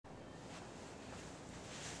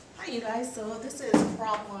Hi you guys, so this is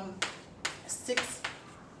problem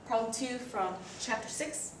 2 from chapter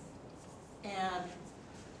 6, and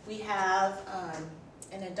we have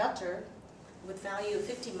an inductor with value of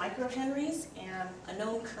 50 microhenries and a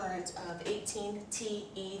known current of 18 T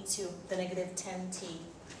e to the negative 10 T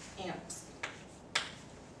amps.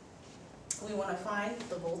 We want to find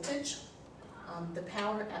the voltage, the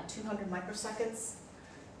power at 200 microseconds,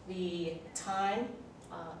 the time,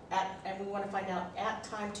 and we want to find out at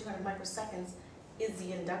time 200 microseconds, is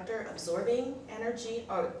the inductor absorbing energy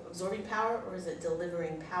or absorbing power, or is it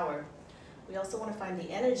delivering power? We also want to find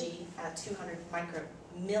the energy at 200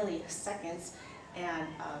 milliseconds and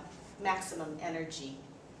maximum energy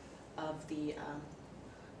of the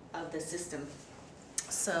system.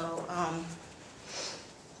 So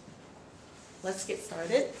let's get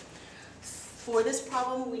started. For this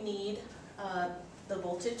problem, we need the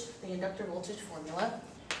voltage, the inductor voltage formula.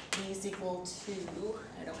 V is equal to,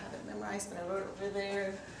 I don't have it memorized, but I wrote it over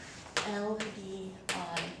there, L d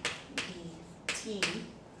I dt.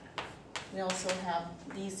 We also have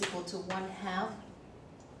V is equal to 1/2,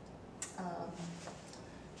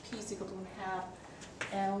 P is equal to 1/2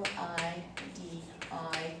 L I d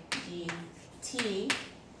I dt.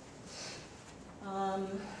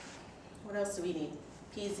 What else do we need?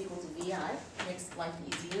 P is equal to VI, makes life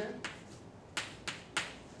easier.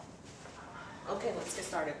 Okay, let's get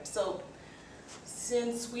started. So,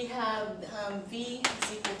 since we have V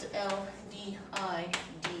is equal to L d I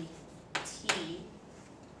dt,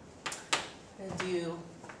 I'm going to do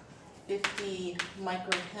 50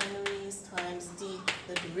 microhenries times d,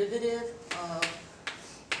 the derivative of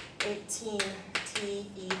 18 T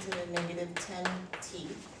e to the negative 10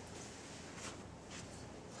 T.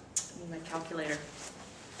 I need my calculator.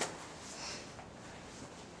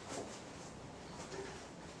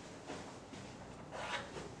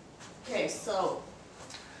 Okay, so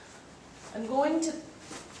I'm going to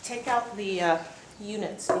take out the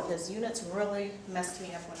units because units really messed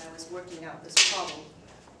me up when I was working out this problem.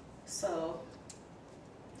 So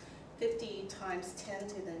 50 times 10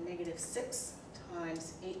 to the negative 6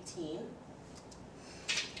 times 18.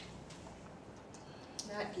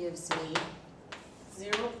 That gives me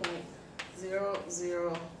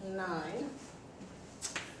 0.009.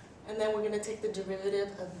 And then we're going to take the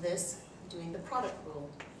derivative of this doing the product rule.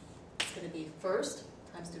 It's going to be first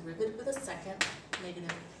times derivative of the second,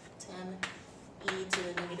 negative 10 e to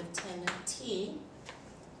the negative 10 t,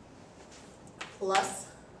 plus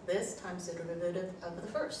this times the derivative of the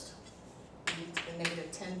first, e to the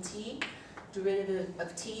negative 10 t. Derivative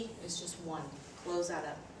of t is just 1. Close that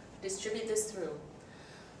up. Distribute this through.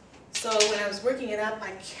 So when I was working it up,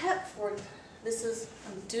 I kept I'm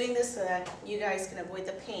doing this so that you guys can avoid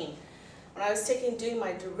the pain. When I was doing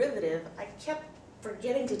my derivative, I kept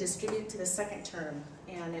forgetting to distribute to the second term,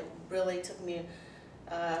 and it really took me,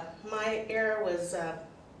 my error was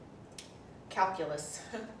calculus,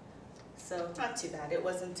 so not too bad. It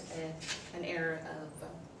wasn't an error of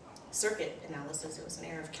circuit analysis, it was an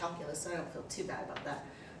error of calculus, so I don't feel too bad about that.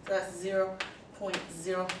 So that's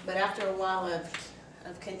 0.0, but after a while of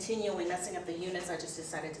continually messing up the units, I just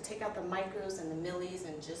decided to take out the micros and the millis,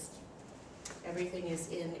 and just everything is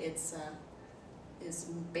in its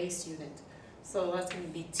base unit. So that's going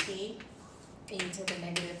to be T e to the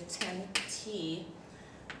negative 10 T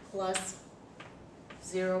plus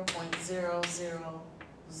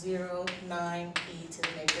 0.0009 e to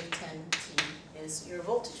the negative 10 T is your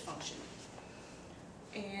voltage function.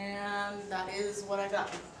 And that is what I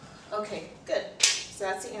got. Okay, good. So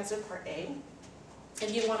that's the answer, part A.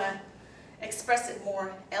 If you want to express it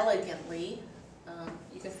more elegantly,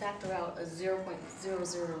 you can factor out a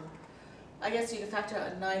 0.00. I guess you can factor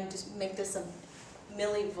out a 9, just make this a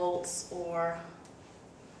millivolts, or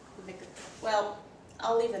well,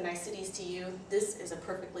 I'll leave the niceties to you. This is a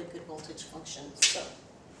perfectly good voltage function. So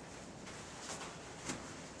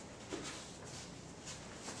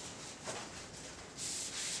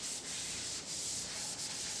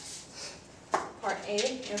part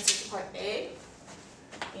A, answer to part A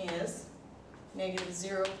is negative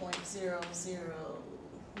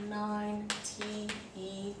 0.009 T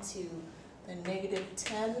e to the negative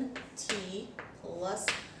 10 T plus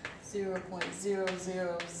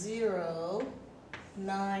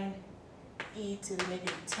 0.0009 e to the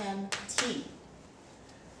negative 10 T.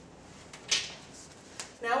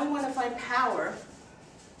 Now we want to find power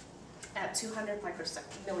at 200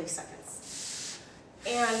 milliseconds.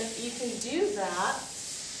 And you can do that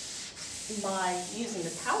by using the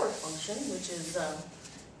power function, which is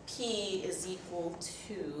P is equal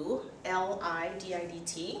to Li di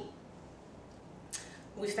dt.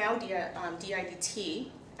 We found di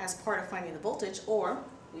dt as part of finding the voltage, or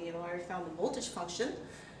we have already found the voltage function.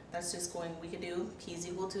 That's just going, we could do P is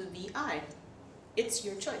equal to VI. It's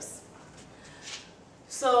your choice.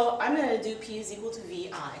 So I'm going to do P is equal to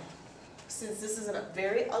VI. Since this is a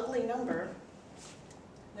very ugly number,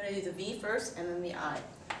 I'm going to do the V first and then the I.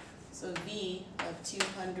 So V of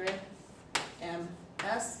 200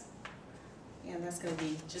 ms, and that's going to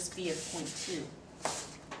be just V of 0.2.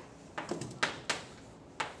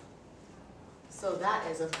 So that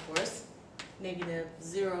is, of course, negative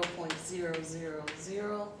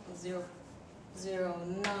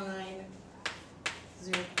 0.0000009,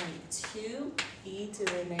 0.2 e to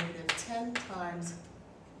the negative 10 times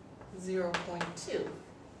 0.2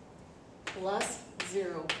 plus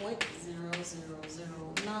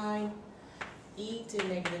 0.0009 e to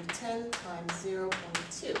negative 10 times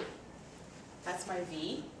 0.2. That's my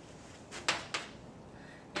V.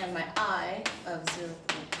 And my I of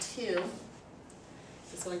 0.2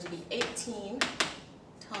 is going to be 18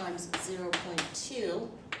 times 0.2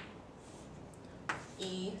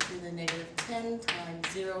 e to the negative 10 times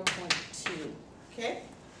 0.2. Okay?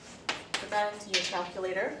 Put that into your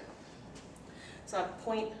calculator. So I have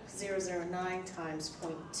 0.009 times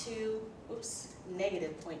 0.2, oops,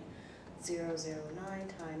 negative 0.009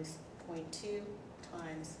 times 0.2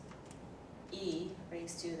 times e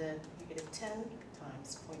raised to the negative 10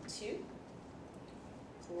 times 0.2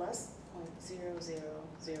 plus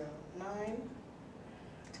 0.0009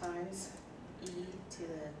 times e to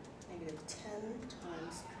the negative 10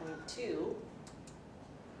 times 0.2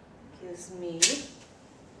 gives me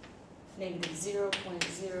negative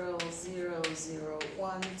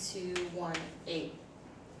 0.001218.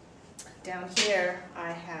 Down here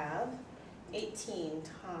I have 18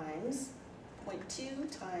 times 0.2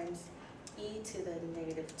 times e to the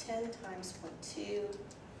negative 10 times 0.2,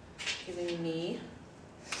 giving me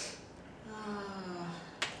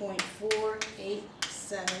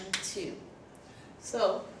 0.4872.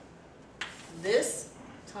 So this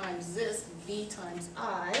times this, V times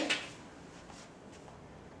I,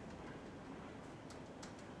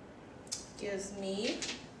 gives me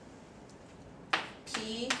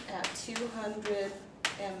P at 200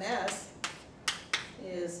 ms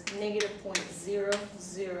is negative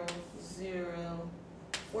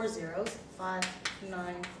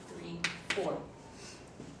 0.000405934.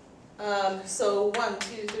 So 1,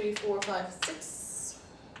 2, 3, 4, 5, 6.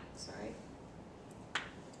 Sorry.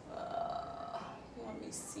 Let me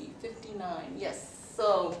see. 59. Yes.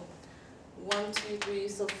 So 1, 2, 3.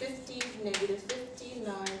 So 50, negative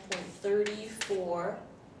 59.34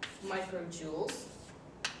 microjoules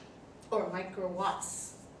or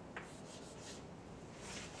microwatts.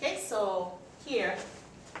 Okay, so here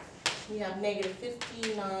we have negative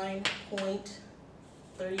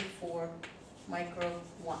 59.34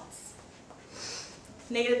 microwatts.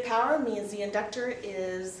 Negative power means the inductor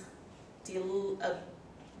is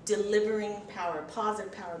delivering power.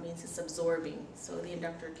 Positive power means it's absorbing. So the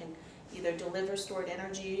inductor can either deliver stored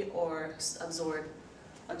energy or absorb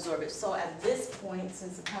it. So at this point,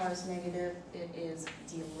 since the power is negative, it is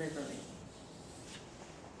delivering.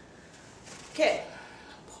 Okay.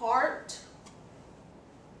 Part.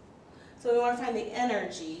 So we want to find the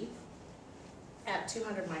energy at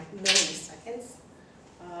 200 milliseconds.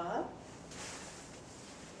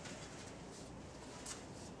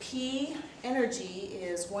 P energy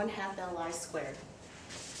is 1/2 Li squared.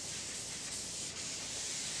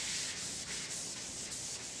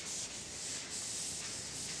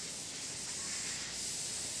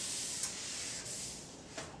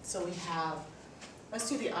 So we have, let's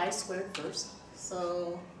do the I squared first.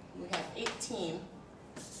 So we have 18,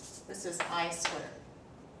 this is I squared.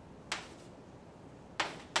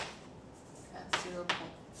 That's 0.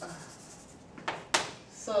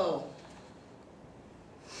 So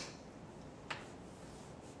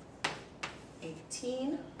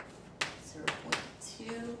 18,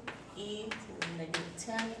 0.2, e to the negative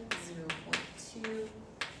 10, 0.2,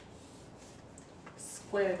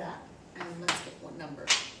 square that, and let's get one number.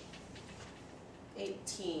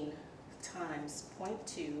 18 times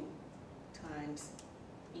 0.2 times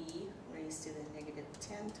e raised to the negative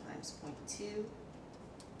 10 times 0.2,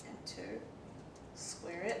 enter,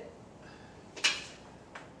 square it,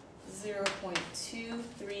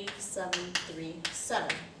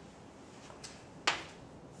 0.23737.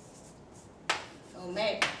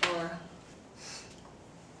 Omega, or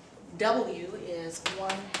W is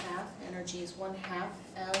 1/2, energy is 1/2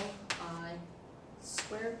 Li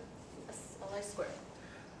squared, yes, Li squared.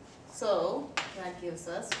 So that gives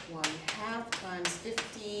us 1/2 times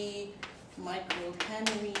 50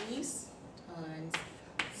 microhenries times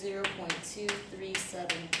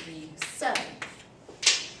 0.23737.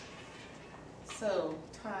 So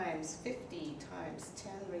times 50 times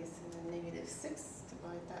 10 raised to the negative 6,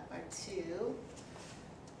 divide that by 2.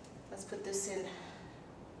 Let's put this in.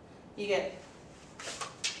 You get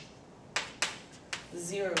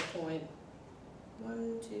 0 point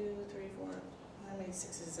 1, 2, 3, 4. How many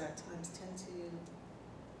 6s is that? Times 10 to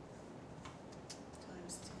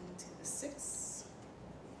the 6.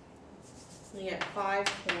 You get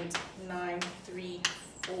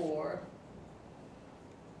 5.934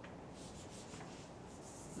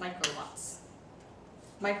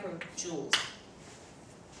 microjoules.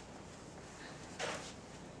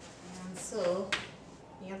 And so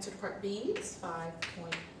the answer to part B is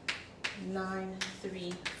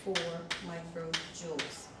 5.934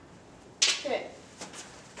 microjoules. Okay,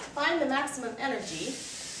 find the maximum energy.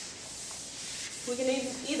 We can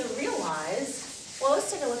either realize, well, let's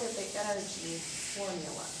take a look at the energy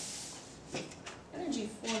formula. Energy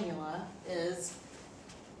formula is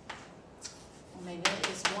omega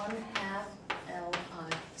is 1/2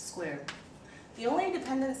 Li squared. The only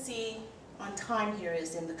dependency on time here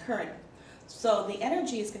is in the current. So the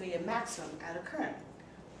energy is going to be a maximum at a current,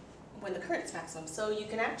 when the current's maximum. So you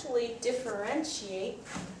can actually differentiate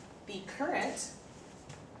the current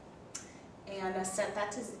and set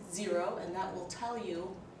that to 0, and that will tell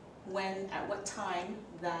you at what time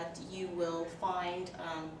that you will find,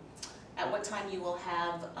 at what time you will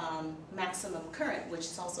have maximum current, which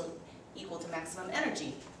is also equal to maximum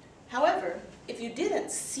energy. However, if you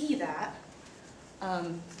didn't see that,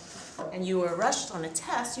 and you were rushed on a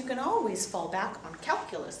test, you can always fall back on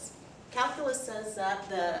calculus. Calculus says that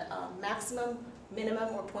the maximum,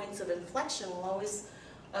 minimum, or points of inflection will always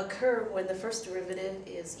occur when the first derivative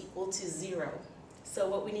is equal to 0. So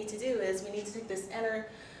what we need to do is we need to take this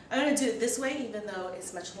I'm going to do it this way even though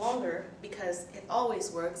it's much longer, because it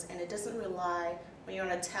always works and it doesn't rely, when you're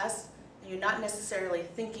on a test and you're not necessarily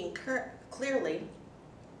thinking clearly,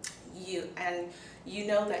 you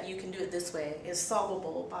know that you can do it this way. It's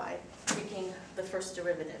solvable by taking the first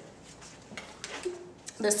derivative.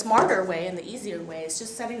 The smarter way and the easier way is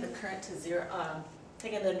just setting the current to 0,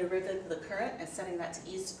 taking the derivative of the current and setting that to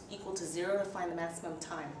equal to 0 to find the maximum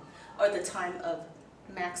time, or the time of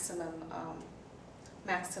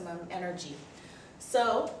maximum energy.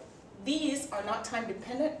 So these are not time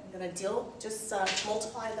dependent. I'm going to just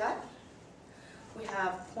multiply that. We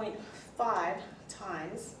have 0.5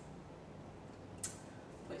 times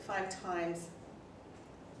 0.5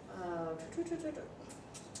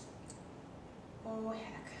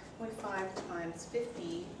 times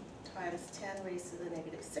 50 times 10 raised to the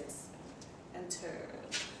negative 6. Enter.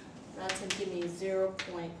 That's going to give me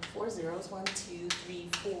 0.40, 1, 2, 3,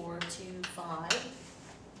 4, 2, 5,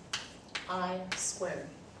 I squared.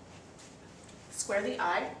 Square the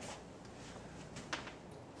I.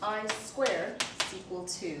 I squared is equal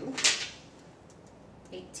to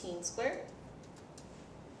 18 squared.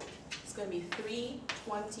 It's going to be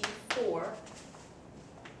 324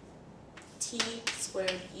 t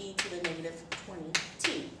squared e to the negative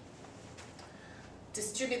 20t.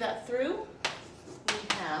 Distribute that through. We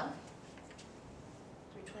have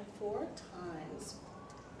 324 times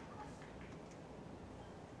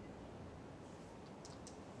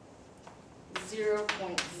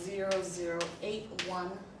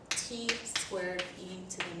 0.0081 t squared e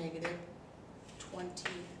to the negative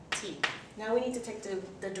 20t. Now we need to take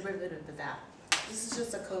the derivative of that. This is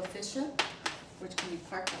just a coefficient, which can be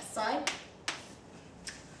parked aside.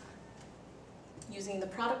 Using the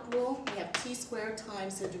product rule, we have t squared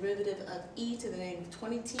times the derivative of e to the negative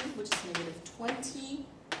 20t, which is negative 20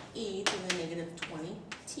 e to the negative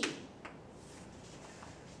 20t,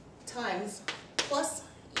 times plus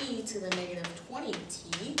e to the negative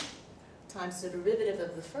 20t times the derivative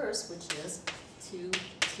of the first, which is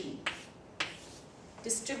 2t.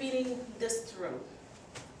 Distributing this through,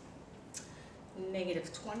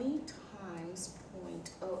 negative 20 times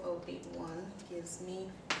 0.0081 gives me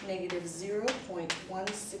negative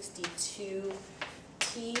 0.162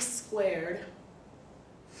 t squared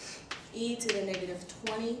e to the negative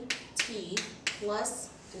 20t plus,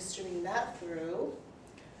 distributing that through,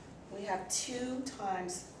 we have 2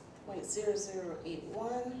 times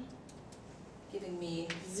 0.0081 giving me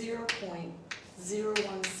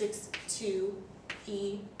 0.0162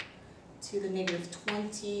 e to the negative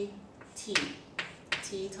 20t, t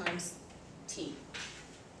times t.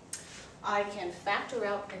 I can factor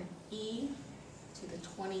out an e to the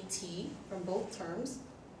 20t from both terms,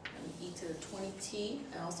 and e to the 20t,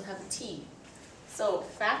 and I also have a t. So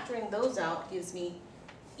factoring those out gives me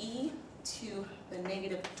e to the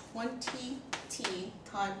negative 20t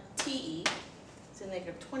times te to the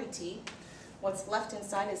negative 20t What's left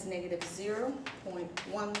inside is negative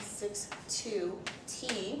 0.162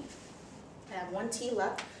 t. I have 1 t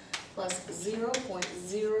left, plus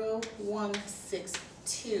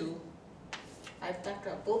 0.0162. I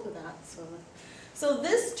factor out both of that. So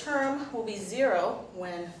this term will be 0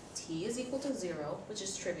 when t is equal to 0, which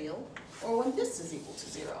is trivial, or when this is equal to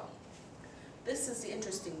 0. This is the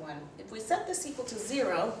interesting one. If we set this equal to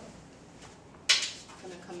 0, I'm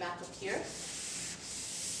going to come back up here.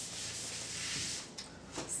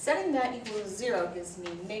 Setting that equal to 0 gives me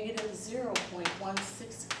negative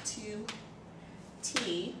 0.162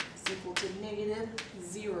 t is equal to negative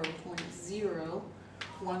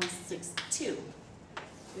 0.0162.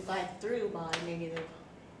 Divide through by negative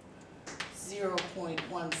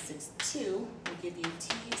 0.162 will give you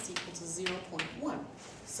t is equal to 0.1.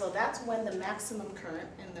 So that's when the maximum current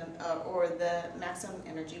and or the maximum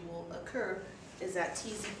energy will occur, is that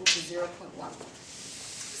t is equal to 0.1.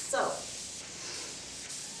 So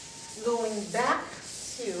going back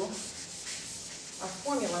to our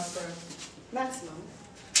formula for maximum,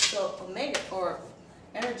 so omega, or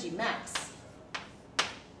energy max,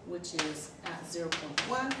 which is at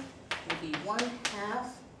 0.1, will be 1/2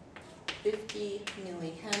 50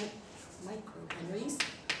 microhenries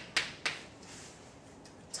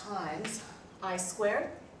times I squared.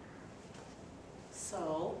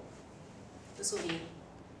 So this will be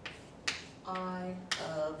I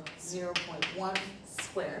of 0.1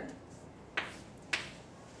 squared,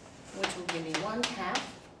 which will give me 1/2.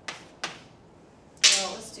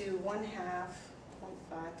 Well, let's do 1/2,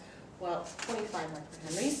 0.5, well, 25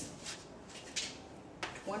 microhenries.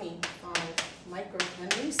 25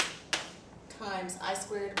 microhenries times I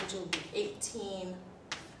squared, which will be 18,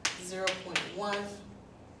 0.1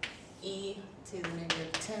 e to the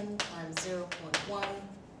negative 10 times 0.1,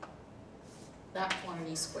 that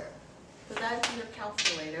quantity squared. Put that into your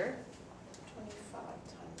calculator. 25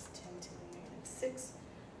 times 10 to the negative 6.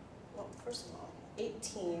 Well, first of all,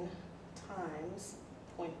 18 times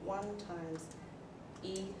 0.1 times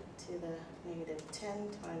e to the negative 10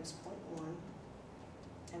 times 0.1.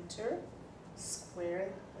 Enter.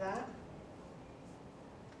 Square that.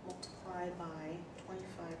 Multiply by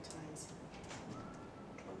 25 times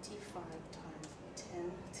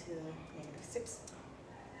 10 to the negative 6.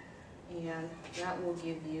 And that will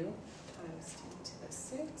give you, times 10 to the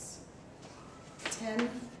 6,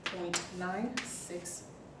 10.96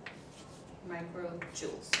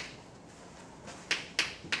 microjoules.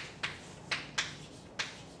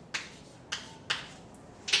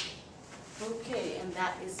 Okay, and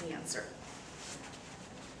that is the answer.